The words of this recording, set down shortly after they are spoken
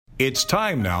It's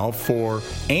time now for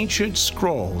Ancient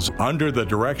Scrolls under the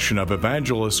direction of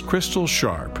Evangelist Crystal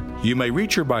Sharp. You may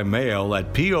reach her by mail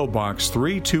at P.O. Box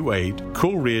 328,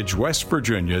 Cool Ridge, West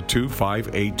Virginia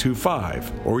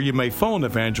 25825. Or you may phone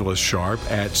Evangelist Sharp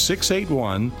at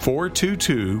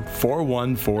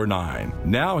 681-422-4149.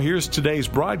 Now here's today's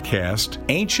broadcast,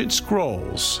 Ancient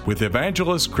Scrolls, with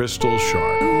Evangelist Crystal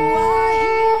Sharp.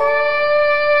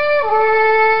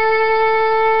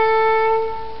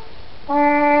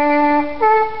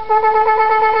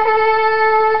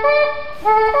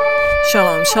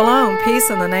 Shalom, shalom, peace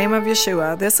in the name of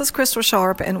Yeshua. This is Crystal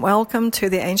Sharp, and welcome to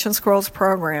the Ancient Scrolls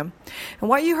program. And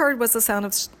what you heard was the sound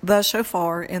of the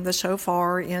shofar, and the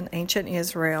shofar in ancient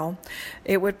Israel.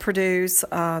 They would produce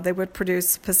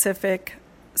specific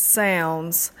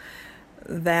sounds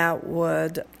that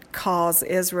would cause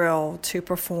Israel to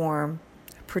perform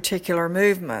particular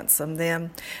movements. And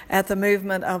then at the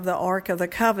movement of the Ark of the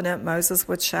Covenant, Moses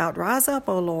would shout, "Rise up,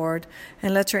 O Lord,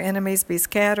 and let your enemies be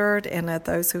scattered, and let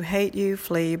those who hate you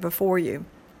flee before you."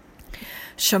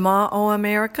 Shema, O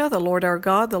America, the Lord our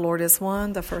God, the Lord is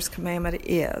one. The first commandment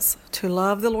is to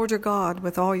love the Lord your God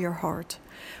with all your heart,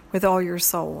 with all your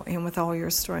soul, and with all your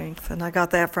strength. And I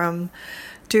got that from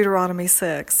Deuteronomy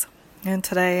 6. And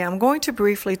today I'm going to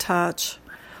briefly touch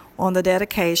on the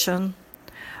dedication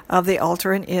of the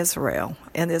altar in Israel.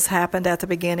 And this happened at the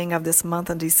beginning of this month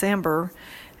in December.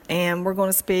 And we're going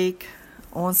to speak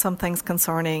on some things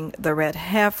concerning the red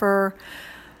heifer.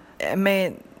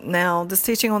 Now, this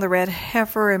teaching on the red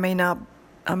heifer, I may not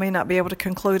be able to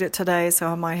conclude it today, so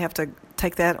I might have to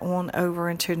take that on over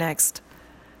into next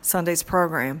Sunday's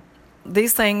program.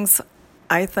 These things,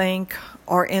 I think,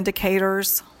 are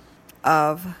indicators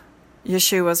of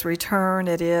Yeshua's return.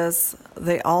 It is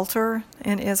the altar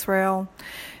in Israel.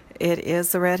 It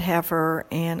is the red heifer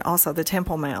and also the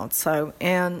Temple Mount.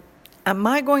 And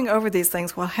my going over these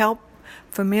things will help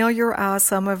familiarize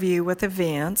some of you with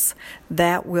events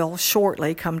that will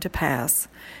shortly come to pass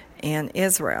in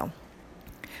Israel.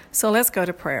 So let's go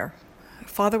to prayer.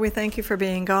 Father, we thank you for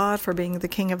being God, for being the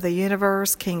King of the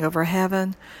universe, King over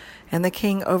heaven, and the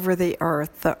King over the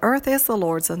earth. The earth is the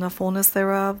Lord's and the fullness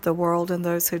thereof, the world and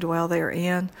those who dwell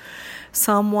therein.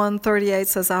 Psalm 138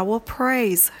 says, "I will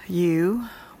praise you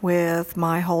with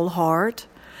my whole heart.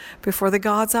 Before the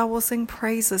gods I will sing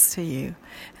praises to you,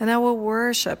 and I will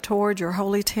worship toward your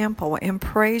holy temple and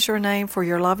praise your name for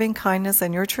your loving kindness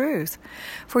and your truth.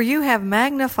 For you have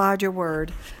magnified your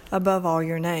word above all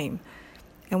your name."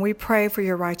 And we pray for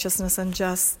your righteousness and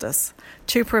justice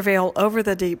to prevail over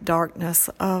the deep darkness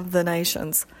of the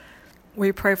nations.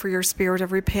 We pray for your spirit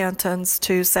of repentance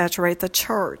to saturate the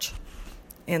church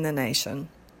in the nation.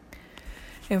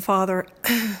 And Father,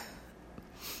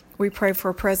 we pray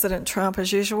for President Trump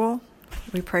as usual.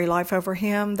 We pray life over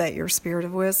him, that your spirit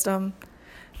of wisdom,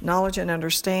 knowledge, and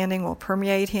understanding will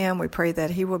permeate him. We pray that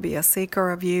he will be a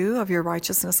seeker of you, of your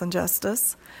righteousness and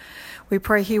justice. We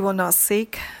pray he will not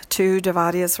seek to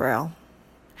divide Israel.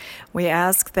 We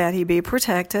ask that he be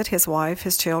protected, his wife,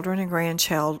 his children, and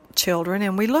grandchildren.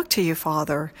 And we look to you,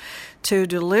 Father, to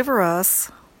deliver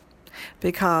us,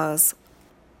 because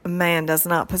man does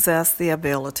not possess the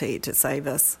ability to save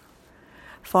us.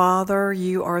 Father,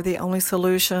 you are the only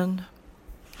solution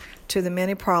to the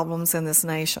many problems in this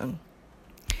nation.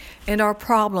 And our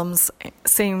problems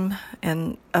seem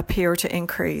and appear to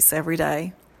increase every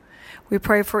day. We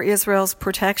pray for Israel's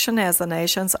protection as the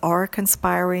nations are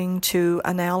conspiring to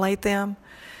annihilate them.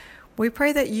 We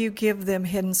pray that you give them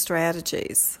hidden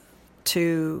strategies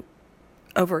to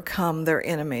overcome their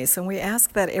enemies. And we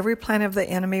ask that every plan of the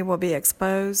enemy will be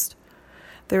exposed.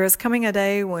 There is coming a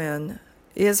day when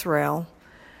Israel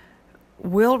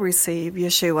will receive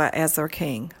Yeshua as their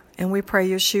king. And we pray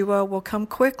Yeshua will come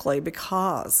quickly,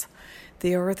 because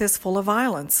the earth is full of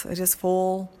violence. It is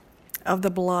full of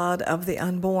the blood of the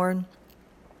unborn,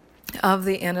 of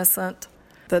the innocent.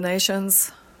 The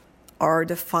nations are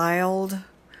defiled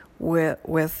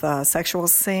with sexual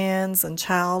sins and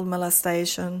child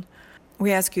molestation.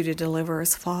 We ask you to deliver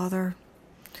us, Father,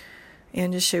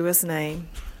 in Yeshua's name.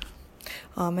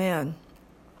 Amen.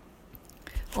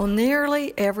 On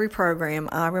nearly every program,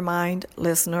 I remind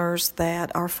listeners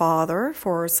that our Father,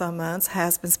 for some months,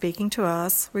 has been speaking to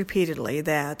us repeatedly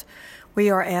that we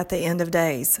are at the end of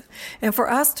days, and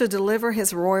for us to deliver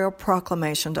his royal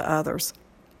proclamation to others.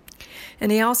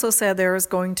 And he also said there is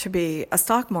going to be a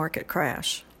stock market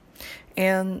crash,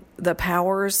 and the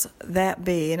powers that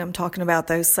be, and I'm talking about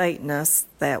those Satanists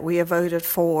that we have voted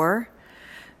for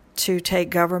to take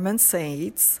government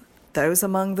seats, those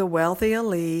among the wealthy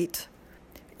elite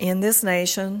in this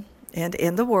nation and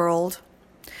in the world,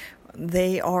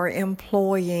 they are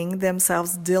employing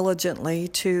themselves diligently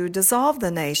to dissolve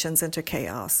the nations into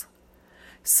chaos.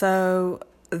 So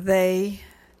they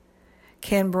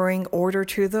can bring order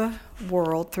to the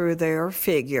world through their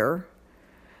figure,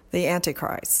 the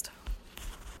Antichrist.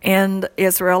 And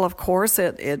Israel, of course,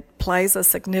 it plays a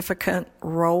significant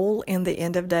role in the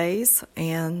end of days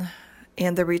and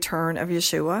in the return of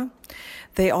Yeshua.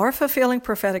 They are fulfilling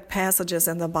prophetic passages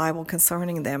in the Bible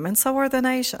concerning them, and so are the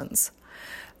nations.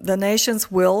 The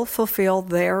nations will fulfill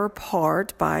their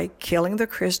part by killing the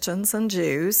Christians and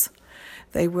Jews.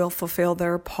 They will fulfill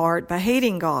their part by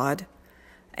hating God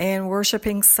and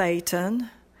worshiping Satan,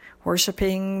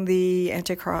 worshiping the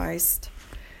Antichrist,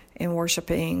 and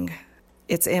worshiping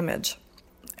its image.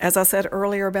 As I said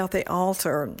earlier about the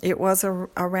altar, it was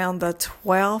around the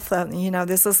 12th.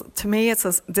 This is, to me,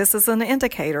 this is an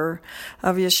indicator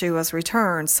of Yeshua's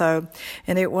return. So,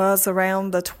 and it was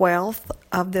around the 12th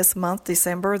of this month,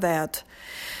 December, that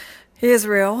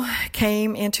Israel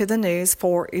came into the news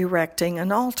for erecting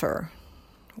an altar,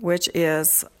 which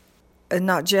is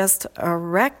not just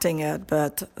erecting it,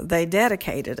 but they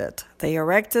dedicated it. They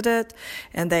erected it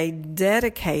and they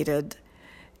dedicated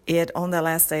it on the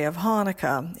last day of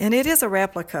Hanukkah. And it is a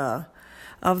replica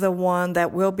of the one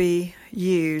that will be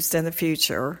used in the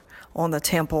future on the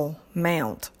Temple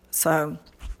Mount. So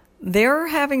they're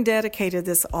having dedicated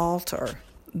this altar,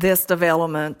 this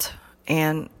development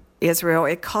in Israel.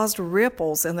 It caused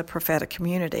ripples in the prophetic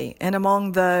community and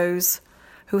among those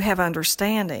who have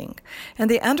understanding. And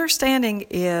the understanding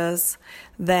is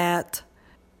that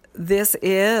this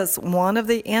is one of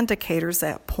the indicators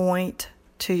that point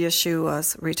to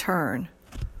Yeshua's return.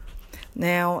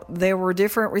 Now, there were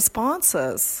different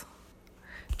responses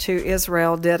to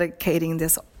Israel dedicating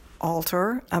this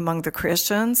altar among the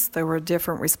Christians. There were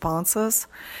different responses,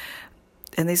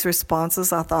 and these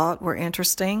responses I thought were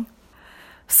interesting.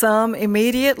 Some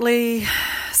immediately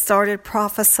started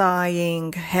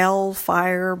prophesying hell,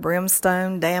 fire,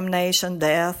 brimstone, damnation,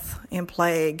 death, and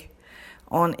plague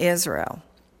on Israel.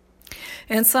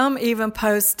 And some even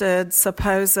posted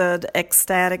supposed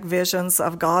ecstatic visions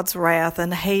of God's wrath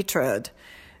and hatred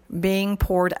being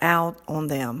poured out on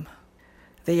them,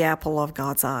 the apple of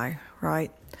God's eye,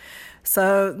 right?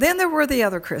 So then there were the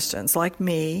other Christians like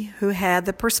me who had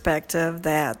the perspective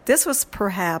that this was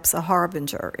perhaps a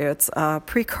harbinger. It's a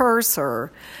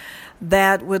precursor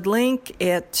that would link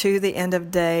it to the end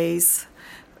of days.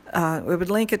 We would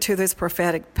link it to these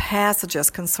prophetic passages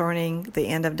concerning the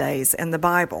end of days in the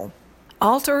Bible.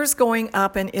 Altars going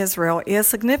up in Israel is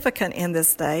significant in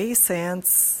this day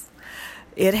since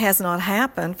it has not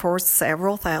happened for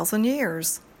several thousand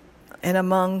years. And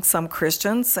among some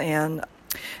Christians, and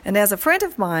as a friend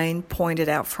of mine pointed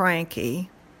out, Frankie,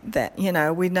 that,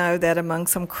 we know that among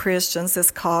some Christians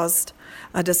this caused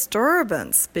a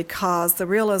disturbance because the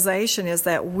realization is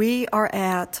that we are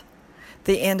at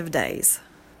the end of days.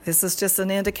 This is just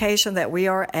an indication that we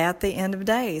are at the end of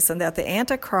days and that the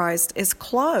Antichrist is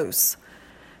close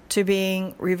to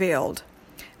being revealed.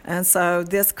 And so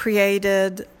this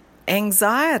created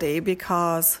anxiety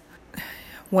because,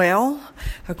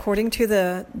 according to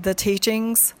the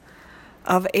teachings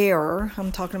of error,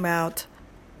 I'm talking about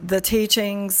the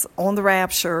teachings on the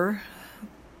rapture,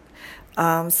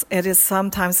 it is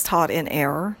sometimes taught in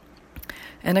error.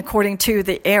 And according to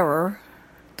the error,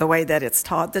 the way that it's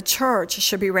taught, the church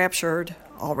should be raptured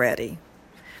already.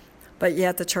 But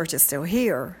yet the church is still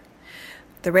here.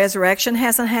 The resurrection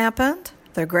hasn't happened.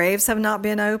 The graves have not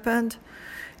been opened.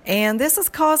 And this is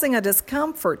causing a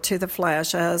discomfort to the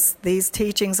flesh as these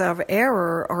teachings of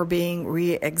error are being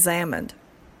re-examined.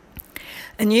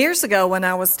 And years ago when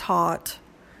I was taught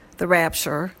the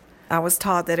rapture, I was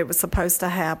taught that it was supposed to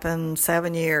happen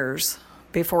 7 years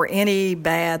before any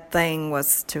bad thing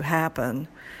was to happen.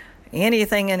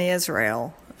 Anything in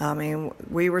Israel. I mean,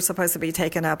 we were supposed to be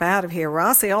taken up out of here. Well,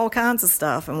 I see all kinds of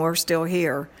stuff, and we're still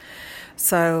here.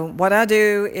 So what I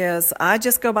do is I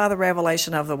just go by the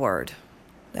revelation of the Word.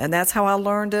 And that's how I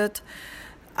learned it.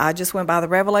 I just went by the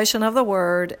revelation of the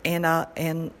Word, and I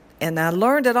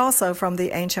learned it also from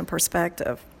the ancient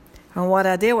perspective. And what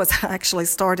I did was I actually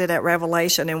started at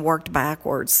Revelation and worked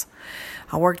backwards.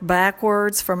 I worked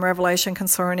backwards from Revelation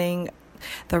concerning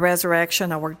the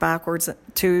resurrection. I worked backwards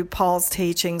to Paul's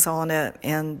teachings on it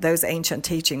and those ancient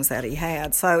teachings that he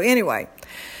had. So anyway,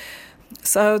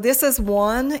 so this is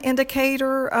one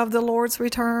indicator of the Lord's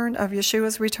return, of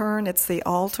Yeshua's return. It's the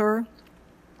altar.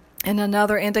 And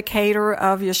another indicator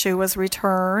of Yeshua's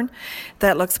return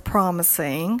that looks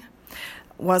promising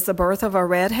was the birth of a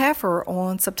red heifer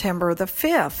on September the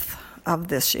 5th of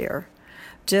this year,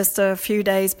 just a few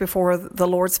days before the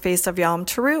Lord's Feast of Yom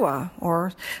Teruah,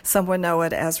 or some would know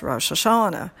it as Rosh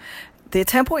Hashanah. The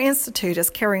Temple Institute is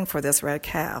caring for this red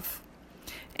calf,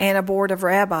 and a board of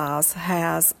rabbis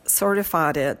has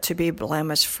certified it to be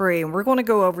blemish-free. And we're going to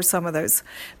go over some of those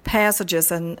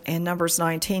passages in Numbers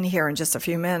 19 here in just a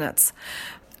few minutes.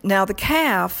 Now, the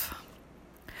calf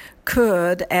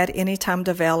could at any time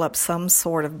develop some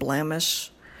sort of blemish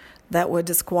that would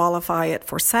disqualify it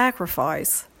for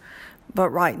sacrifice. But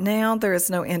right now, there is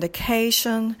no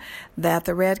indication that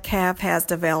the red calf has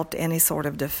developed any sort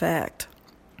of defect.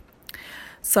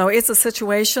 So it's a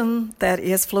situation that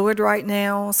is fluid right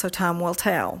now, so time will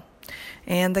tell.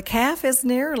 And the calf is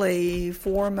nearly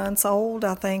 4 months old.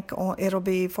 I think it'll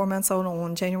be 4 months old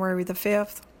on January the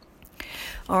 5th.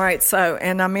 All right, so,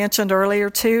 and I mentioned earlier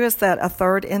too, is that a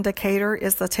third indicator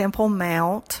is the Temple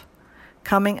Mount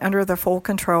coming under the full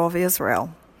control of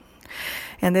Israel.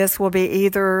 And this will be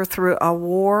either through a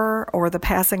war or the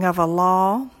passing of a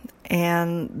law.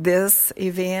 And this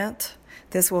event,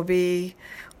 this will be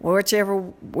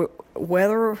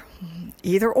whether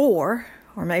either or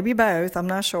maybe both, I'm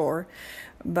not sure,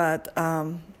 but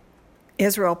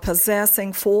Israel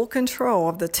possessing full control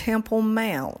of the Temple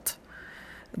Mount.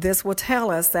 This will tell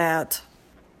us that,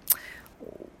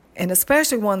 and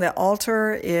especially when the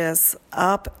altar is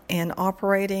up and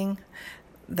operating,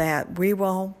 that we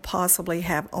will possibly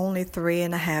have only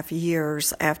 3.5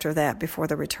 years after that before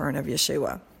the return of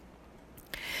Yeshua.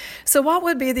 So what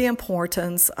would be the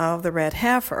importance of the red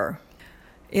heifer?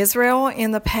 Israel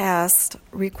in the past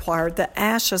required the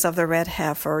ashes of the red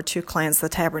heifer to cleanse the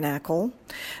tabernacle,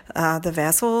 the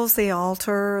vessels, the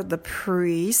altar, the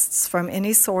priests from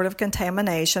any sort of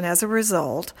contamination as a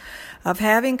result of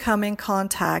having come in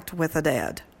contact with the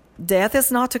dead. Death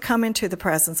is not to come into the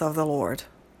presence of the Lord.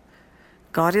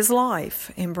 God is life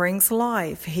and brings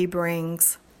life. He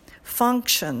brings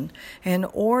function and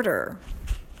order.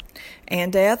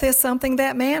 And death is something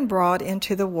that man brought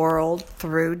into the world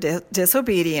through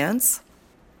disobedience,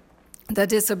 the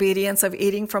disobedience of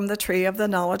eating from the tree of the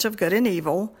knowledge of good and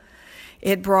evil.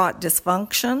 It brought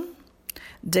dysfunction,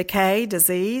 decay,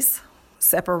 disease,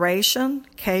 separation,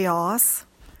 chaos,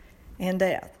 and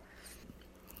death.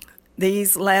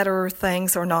 These latter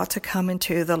things are not to come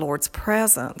into the Lord's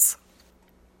presence.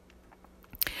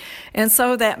 And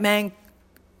so that man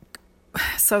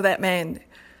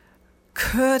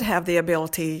could have the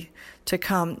ability to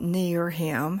come near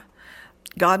him.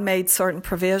 God made certain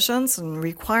provisions and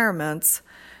requirements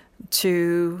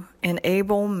to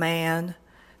enable man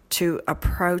to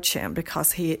approach him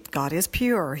because God is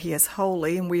pure, he is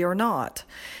holy, and we are not.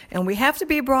 And we have to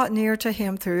be brought near to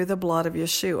him through the blood of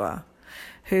Yeshua,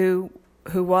 who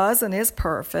was and is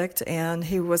perfect, and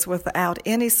he was without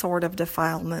any sort of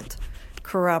defilement,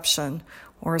 corruption,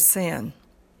 or sin.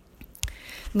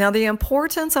 Now, the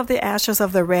importance of the ashes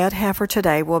of the red heifer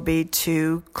today will be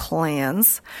to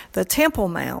cleanse the Temple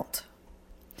Mount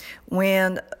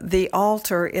when the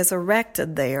altar is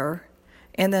erected there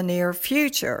in the near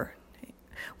future,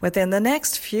 within the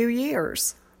next few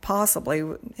years, possibly,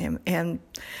 and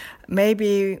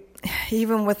maybe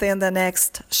even within the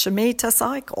next Shemitah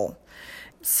cycle.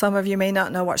 Some of you may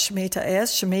not know what Shemitah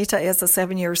is. Shemitah is a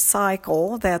 7-year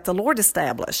cycle that the Lord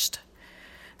established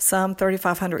some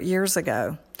 3,500 years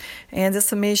ago. And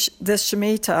this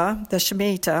Shemitah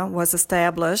was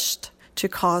established to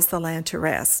cause the land to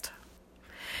rest.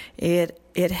 It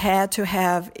had to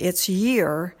have its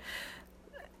year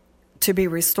to be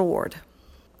restored.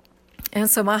 And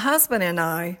so my husband and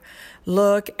I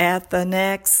look at the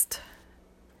next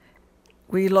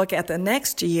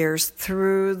years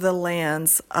through the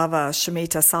lens of a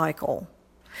Shemitah cycle,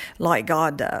 like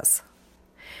God does.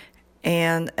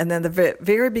 And then the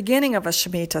very beginning of a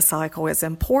Shemitah cycle is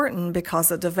important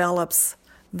because it develops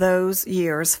those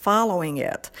years following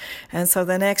it. And so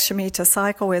the next Shemitah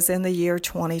cycle is in the year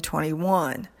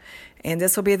 2021. And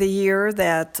this will be the year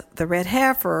that the red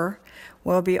heifer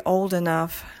will be old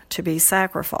enough to be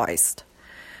sacrificed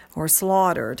or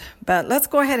slaughtered. But let's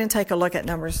go ahead and take a look at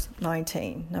Numbers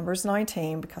 19. Numbers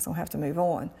 19, because I'll have to move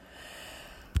on.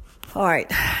 All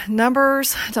right,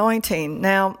 Numbers 19.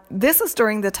 Now, this is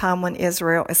during the time when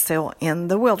Israel is still in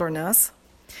the wilderness.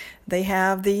 They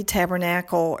have the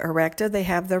tabernacle erected. They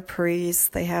have their priests.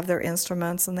 They have their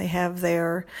instruments, and they have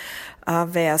their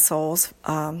vessels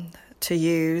to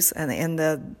use. And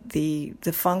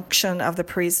the function of the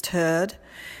priesthood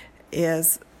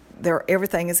is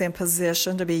everything is in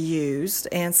position to be used.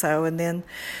 And so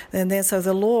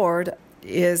the Lord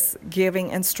is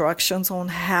giving instructions on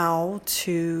how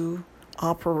to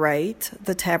operate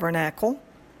the tabernacle.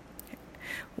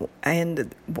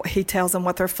 and he tells them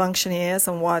what their function is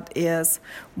and what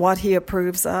he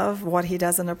approves of, what he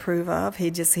doesn't approve of.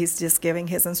 He's just giving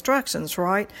his instructions,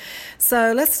 right?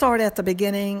 So let's start at the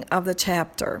beginning of the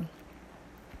chapter.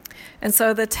 And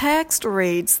so the text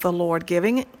reads, the Lord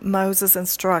giving Moses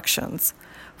instructions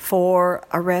for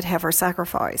a red heifer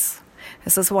sacrifice.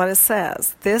 This is what it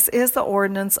says. This is the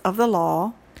ordinance of the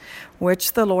law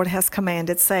which the Lord has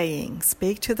commanded, saying,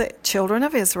 speak to the children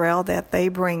of Israel that they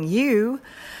bring you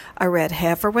a red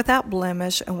heifer without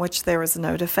blemish, in which there is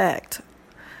no defect,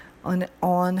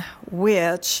 on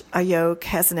which a yoke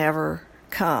has never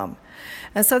come.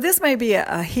 And so this may be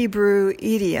a Hebrew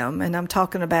idiom, and I'm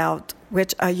talking about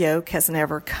which a yoke has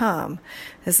never come.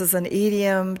 This is an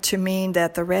idiom to mean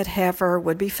that the red heifer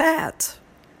would be fat.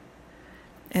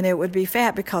 And it would be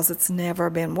fat because it's never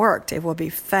been worked. It will be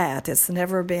fat. It's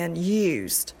never been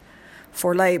used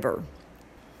for labor.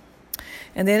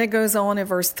 And then it goes on in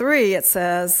verse 3, it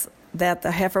says that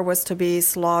the heifer was to be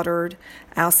slaughtered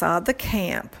outside the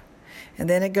camp. And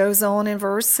then it goes on in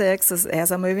verse 6,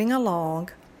 as I'm moving along,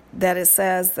 that it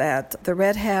says that the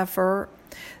red heifer,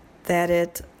 that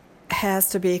it has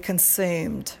to be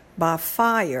consumed by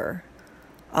fire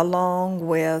along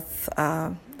with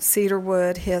cedar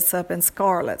wood, hyssop, and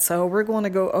scarlet. So we're going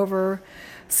to go over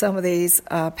some of these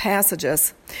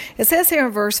passages. It says here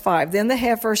in verse 5, then the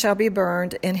heifer shall be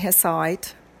burned in his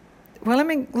sight. Well, let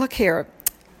me look here.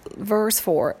 Verse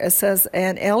 4, it says,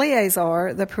 and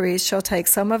Eleazar the priest shall take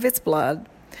some of its blood,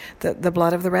 the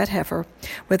blood of the red heifer,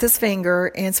 with his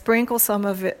finger, and sprinkle some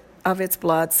of its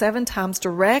blood 7 times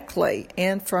directly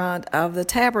in front of the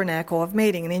tabernacle of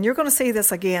meeting. And you're going to see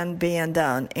this again being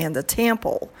done in the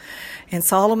temple. In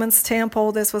Solomon's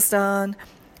temple, this was done,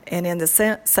 and in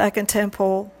the second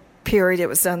temple period, it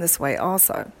was done this way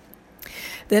also.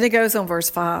 Then it goes on verse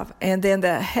 5, and then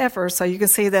the heifer, so you can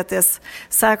see that this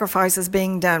sacrifice is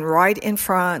being done right in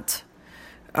front,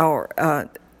 or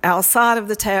outside of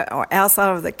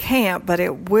the camp, but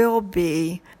it will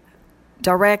be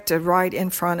directed right in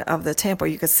front of the temple.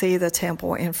 You can see the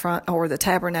temple in front, or the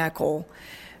tabernacle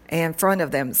in front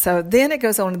of them. So then it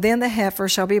goes on, then the heifer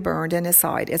shall be burned in his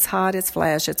sight. Its hide, its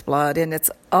flesh, its blood, and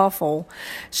its offal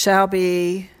shall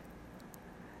be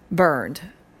burned.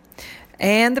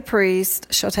 And the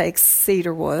priest shall take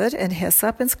cedar wood and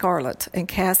hyssop and scarlet, and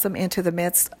cast them into the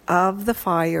midst of the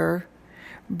fire,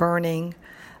 burning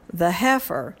the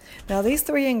heifer. Now these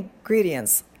 3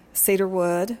 ingredients, cedar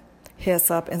wood,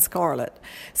 hyssop, and scarlet.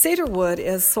 Cedar wood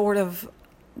is sort of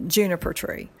juniper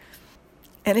tree,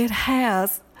 and it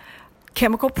has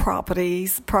chemical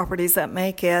properties that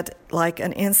make it like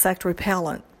an insect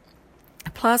repellent.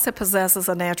 Plus, it possesses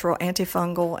a natural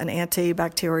antifungal and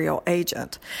antibacterial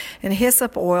agent. And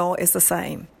hyssop oil is the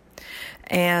same,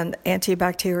 and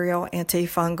antibacterial,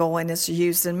 antifungal, and it's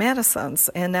used in medicines.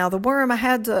 And now the worm,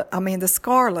 the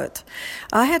scarlet,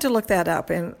 I had to look that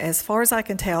up. And as far as I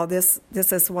can tell, this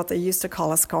is what they used to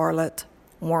call a scarlet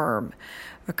worm,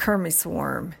 a kermes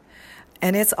worm.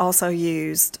 And it's also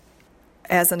used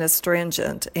as an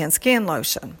astringent in skin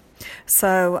lotion.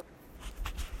 So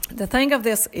the thing of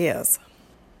this is,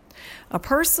 a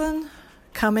person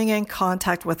coming in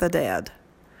contact with the dead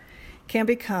can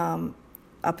become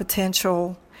a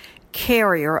potential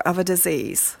carrier of a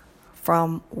disease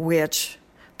from which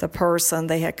the person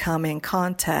they had come in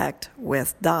contact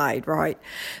with died, right?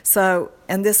 So,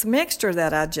 and this mixture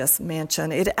that I just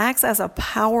mentioned, it acts as a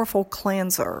powerful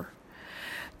cleanser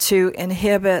to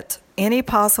inhibit any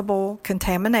possible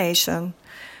contamination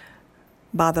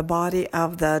by the body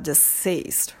of the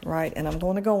deceased, right? And I'm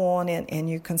going to go on and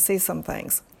you can see some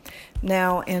things.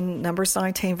 Now, in Numbers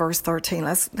 19, verse 13,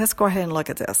 let's go ahead and look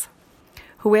at this.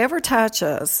 Whoever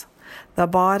touches the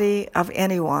body of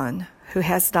anyone who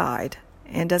has died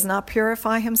and does not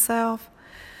purify himself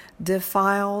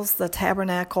defiles the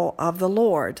tabernacle of the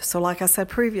Lord. So like I said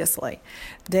previously,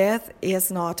 death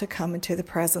is not to come into the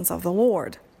presence of the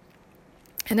Lord.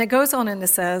 And it goes on and it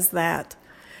says that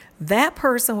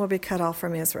person will be cut off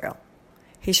from Israel.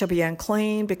 He shall be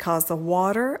unclean because the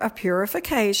water of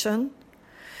purification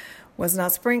was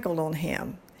not sprinkled on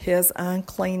him. His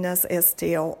uncleanness is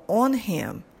still on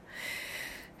him.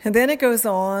 And then it goes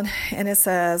on and it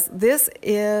says, this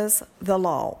is the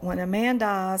law. When a man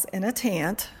dies in a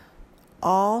tent,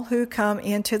 all who come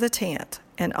into the tent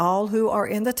and all who are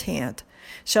in the tent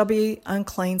shall be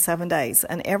unclean 7 days.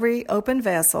 And every open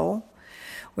vessel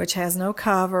which has no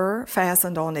cover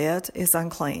fastened on it is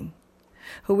unclean.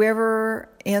 Whoever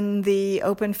in the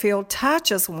open field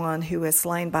touches one who is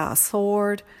slain by a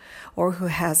sword, or who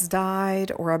has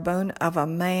died, or a bone of a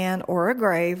man, or a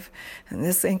grave, and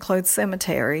this includes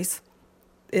cemeteries,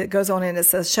 it goes on and it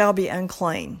says, shall be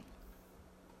unclean.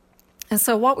 And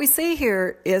so what we see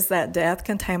here is that death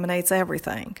contaminates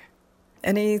everything.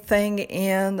 Anything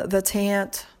in the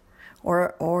tent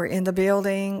or in the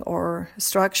building or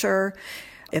structure,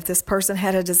 if this person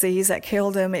had a disease that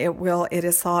killed him, it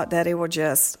is thought that it will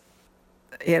just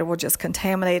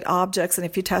contaminate objects, and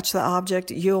if you touch the object,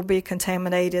 you'll be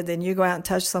contaminated. Then you go out and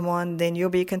touch someone, then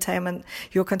you'll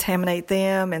contaminate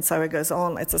them, and so it goes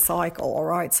on. It's a cycle, all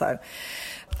right? So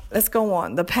let's go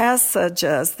on. The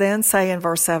passages then say in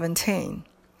verse 17,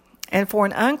 "And for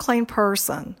an unclean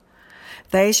person,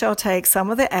 they shall take some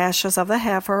of the ashes of the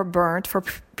heifer burnt for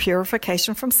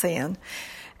purification from sin,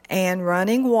 and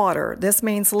running water." This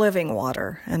means living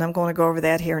water, and I'm going to go over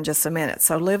that here in just a minute.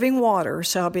 So living water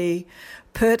shall be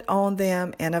put on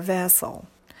them in a vessel.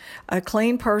 A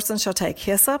clean person shall take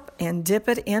hyssop and dip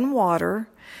it in water,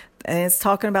 and it's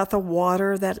talking about the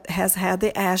water that has had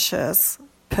the ashes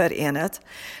put in it.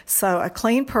 So a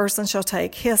clean person shall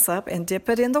take hyssop and dip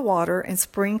it in the water and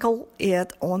sprinkle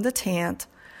it on the tent,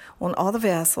 on all the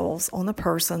vessels, on the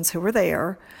persons who were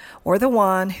there, or the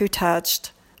one who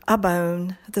touched a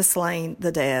bone, the slain,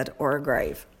 the dead, or a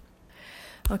grave.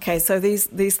 Okay, so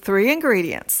these three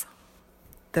ingredients,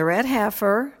 the red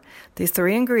heifer, these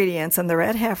three ingredients, and the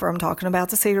red heifer, I'm talking about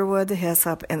the cedar wood, the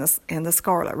hyssop, and the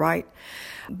scarlet, right?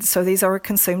 So these are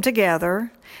consumed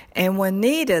together, and when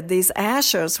needed, these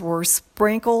ashes were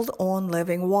sprinkled on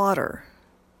living water.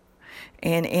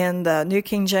 And in the New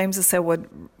King James, it said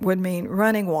would mean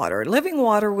running water. Living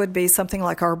water would be something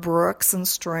like our brooks and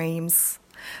streams,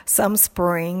 some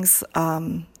springs,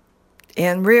 and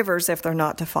rivers if they're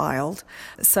not defiled.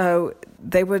 So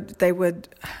they would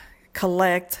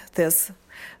collect this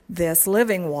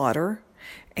living water,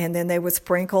 and then they would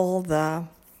sprinkle the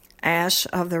ash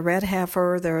of the red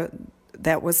heifer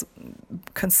that was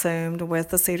consumed with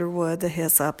the cedar wood, the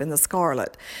hyssop, and the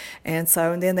scarlet. And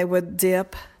then they would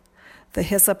dip the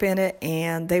hyssop in it,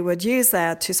 and they would use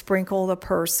that to sprinkle the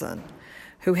person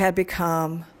who had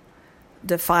become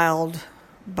defiled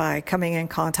by coming in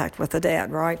contact with the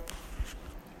dead, right?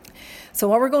 So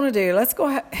what we're going to do, let's go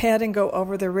ahead and go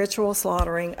over the ritual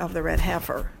slaughtering of the red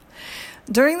heifer.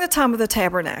 During the time of the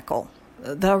tabernacle,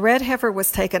 the red heifer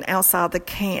was taken outside the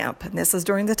camp, and this is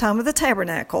during the time of the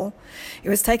tabernacle. It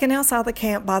was taken outside the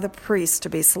camp by the priest to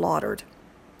be slaughtered.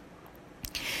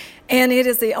 And it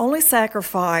is the only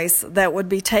sacrifice that would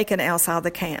be taken outside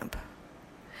the camp.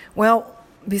 Well,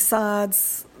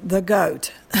 besides the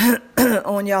goat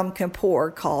on Yom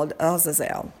Kippur called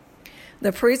Azazel.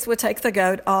 The priest would take the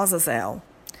goat Azazel,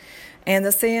 and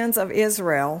the sins of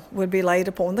Israel would be laid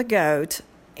upon the goat,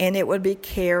 and it would be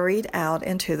carried out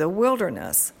into the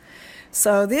wilderness.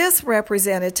 So this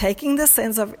represented taking the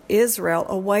sins of Israel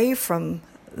away from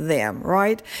them,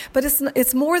 right? But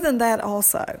it's more than that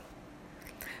also.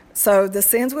 So the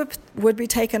sins would be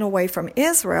taken away from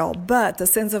Israel, but the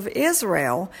sins of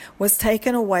Israel was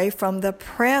taken away from the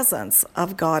presence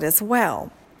of God as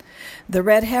well. The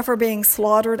red heifer being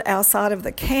slaughtered outside of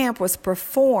the camp was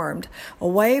performed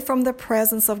away from the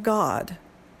presence of God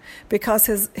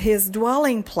because his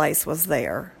dwelling place was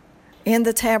there in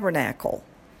the tabernacle.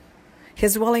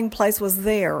 His dwelling place was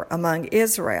there among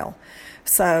Israel.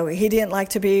 So he didn't like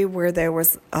to be where there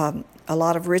was a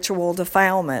lot of ritual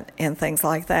defilement and things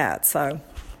like that. So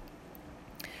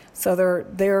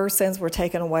their sins were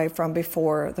taken away from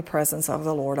before the presence of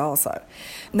the Lord also.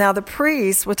 Now the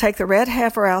priest would take the red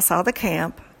heifer outside the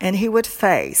camp, and he would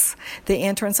face the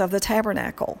entrance of the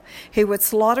tabernacle. He would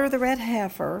slaughter the red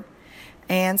heifer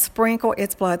and sprinkle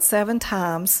its blood 7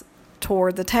 times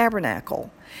toward the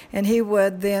tabernacle. And he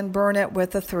would then burn it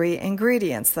with the 3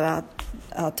 ingredients that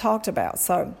I talked about.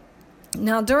 So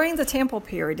now, during the temple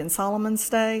period in Solomon's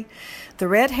day, the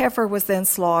red heifer was then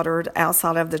slaughtered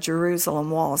outside of the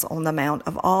Jerusalem walls on the Mount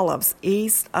of Olives,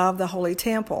 east of the Holy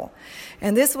Temple.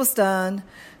 And this was done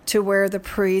to where the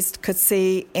priest could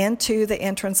see into the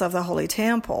entrance of the Holy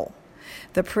Temple.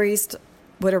 The priest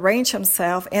would arrange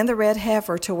himself and the red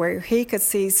heifer to where he could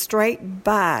see straight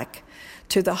back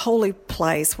to the holy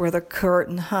place where the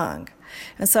curtain hung.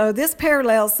 And so this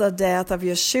parallels the death of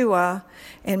Yeshua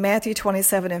in Matthew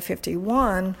 27 and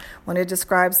 51 when it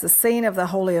describes the scene of the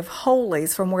Holy of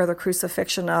Holies from where the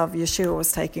crucifixion of Yeshua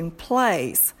was taking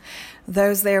place.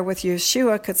 Those there with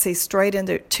Yeshua could see straight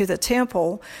into the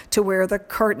temple to where the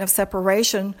curtain of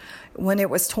separation, when it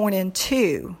was torn in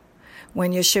two,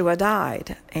 when Yeshua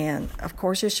died. And, of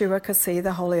course, Yeshua could see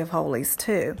the Holy of Holies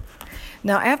too.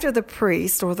 Now, after the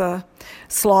priest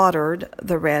slaughtered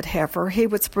the red heifer, he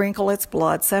would sprinkle its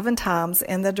blood 7 times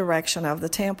in the direction of the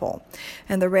temple.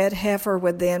 And the red heifer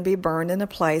would then be burned in a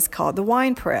place called the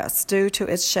winepress, due to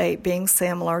its shape being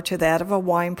similar to that of a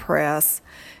winepress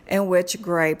in which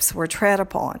grapes were tread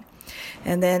upon.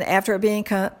 And then after it being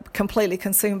completely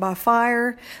consumed by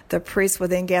fire, the priest would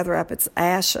then gather up its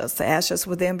ashes. The ashes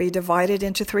would then be divided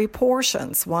into 3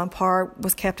 portions. One part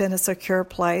was kept in a secure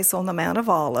place on the Mount of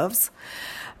Olives.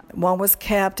 One was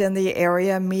kept in the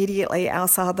area immediately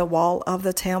outside the wall of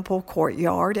the temple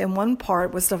courtyard, and one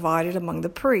part was divided among the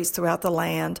priests throughout the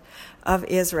land of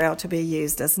Israel to be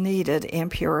used as needed in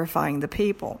purifying the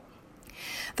people.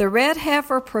 The red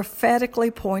heifer prophetically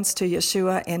points to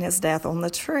Yeshua and his death on the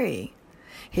tree.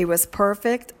 He was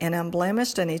perfect and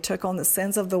unblemished, and he took on the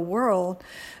sins of the world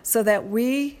so that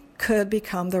we could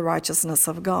become the righteousness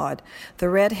of God. The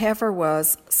red heifer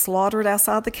was slaughtered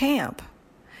outside the camp.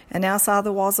 And outside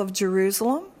the walls of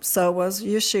Jerusalem, so was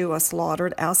Yeshua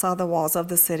slaughtered outside the walls of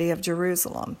the city of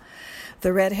Jerusalem.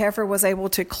 The red heifer was able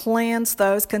to cleanse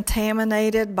those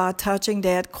contaminated by touching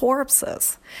dead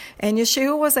corpses. And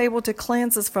Yeshua was able to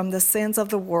cleanse us from the sins of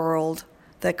the world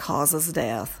that causes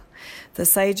death. The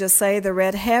sages say the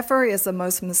red heifer is the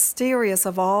most mysterious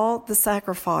of all the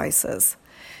sacrifices,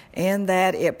 in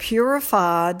that it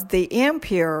purified the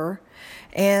impure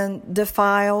and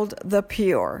defiled the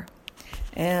pure.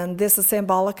 And this is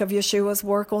symbolic of Yeshua's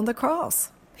work on the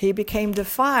cross. He became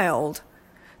defiled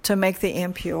to make the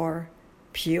impure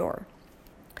pure.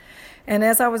 And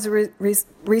as I was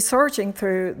researching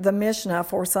through the Mishnah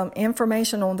for some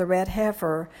information on the red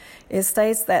heifer, it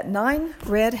states that 9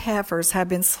 red heifers have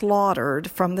been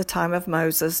slaughtered from the time of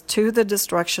Moses to the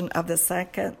destruction of the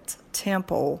Second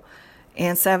Temple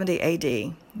in 70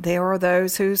 AD. There are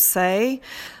those who say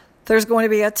there's going to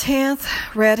be a 10th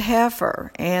red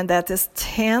heifer, and that this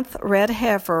 10th red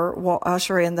heifer will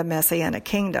usher in the Messianic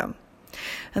kingdom.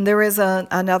 And there is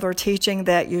another teaching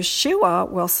that Yeshua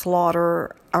will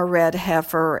slaughter a red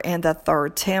heifer in the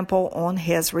 3rd temple on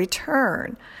his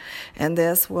return. And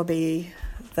this will be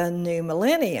the new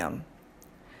millennium.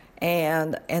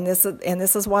 And this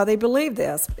is why they believe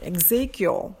this.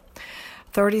 Ezekiel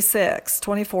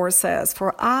 36:24 says,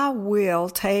 "For I will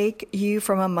take you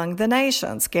from among the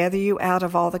nations, gather you out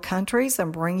of all the countries,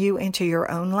 and bring you into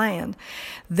your own land.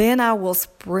 Then I will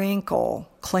sprinkle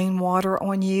clean water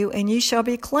on you, and you shall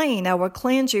be clean. I will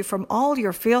cleanse you from all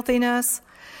your filthiness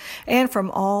and from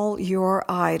all your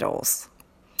idols."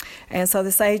 And so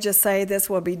the sages say this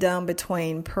will be done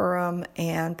between Purim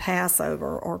and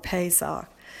Passover or Pesach.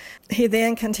 He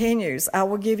then continues, "I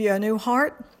will give you a new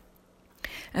heart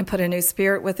and put a new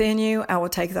spirit within you. I will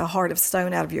take the heart of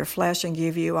stone out of your flesh and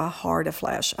give you a heart of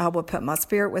flesh. I will put my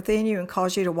spirit within you and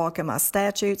cause you to walk in my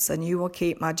statutes, and you will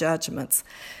keep my judgments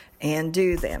and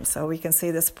do them." So we can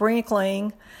see the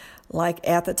sprinkling, like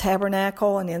at the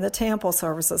tabernacle and in the temple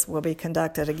services, will be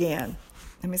conducted again.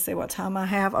 Let me see what time I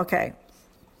have. Okay.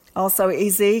 Also,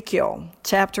 Ezekiel,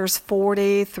 chapters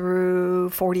 40 through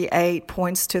 48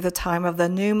 points to the time of the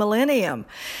new millennium,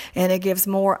 and it gives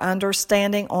more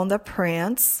understanding on the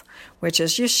prince, which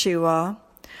is Yeshua,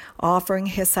 offering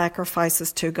his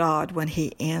sacrifices to God when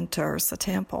he enters the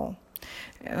temple.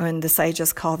 And the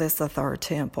sages call this the 3rd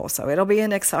temple, so it'll be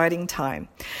an exciting time.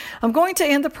 I'm going to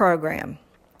end the program.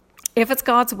 If it's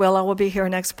God's will, I will be here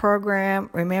next program.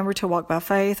 Remember to walk by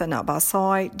faith and not by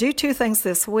sight. Do 2 things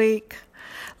this week.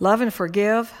 Love and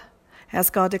forgive.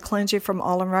 Ask God to cleanse you from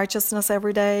all unrighteousness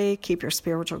every day. Keep your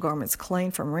spiritual garments clean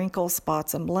from wrinkles,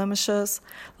 spots, and blemishes.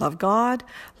 Love God.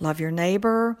 Love your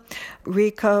neighbor.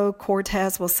 Rico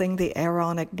Cortez will sing the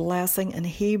Aaronic blessing in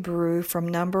Hebrew from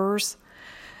Numbers,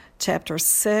 chapter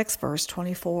 6, verse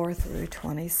 24 through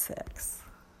 26.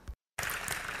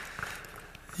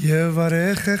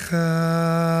 Yevarechecha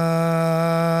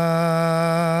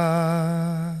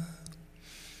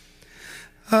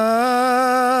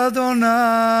Adonai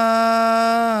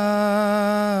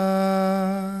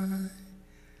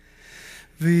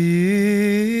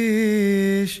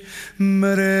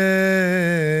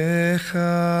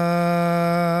v'yishmerecha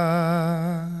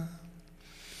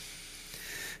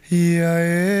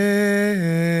Yael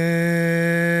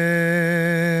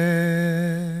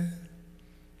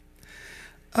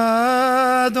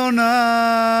Adonai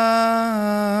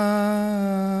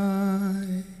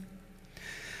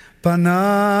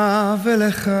פניו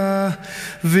אליך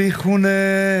ויחונקה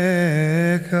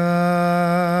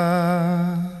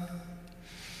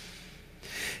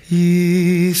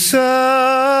יישא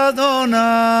אדוני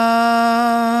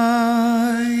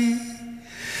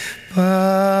פניו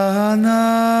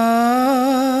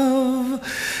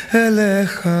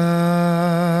אליך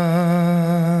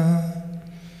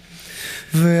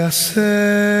וישם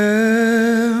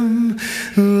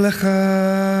לך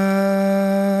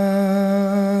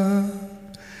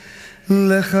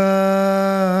לך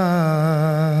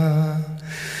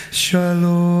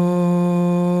שלום.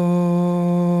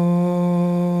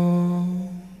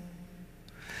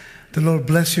 The Lord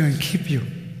bless you and keep you.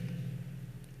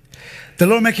 The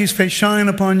Lord make his face shine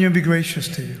upon you and be gracious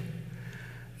to you.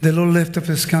 The Lord lift up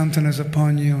his countenance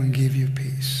upon you and give you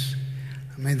peace.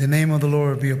 May the name of the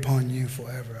Lord be upon you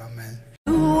forever. Amen.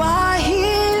 You are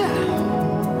here,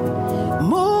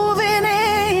 moving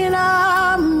in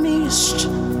our midst.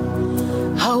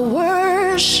 I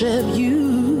worship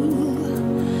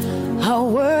you. I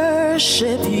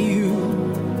worship you.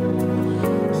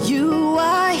 You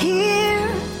are here.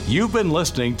 You've been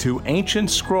listening to Ancient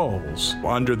Scrolls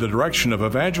under the direction of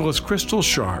Evangelist Crystal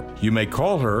Sharp. You may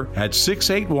call her at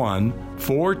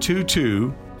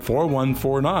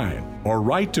 681-422-4149 or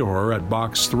write to her at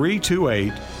Box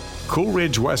 328, Cool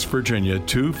Ridge, West Virginia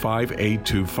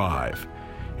 25825.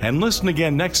 And listen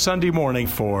again next Sunday morning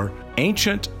for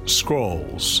Ancient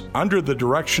Scrolls under the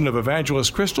direction of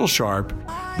Evangelist Crystal Sharp.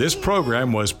 This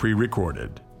program was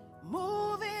pre-recorded.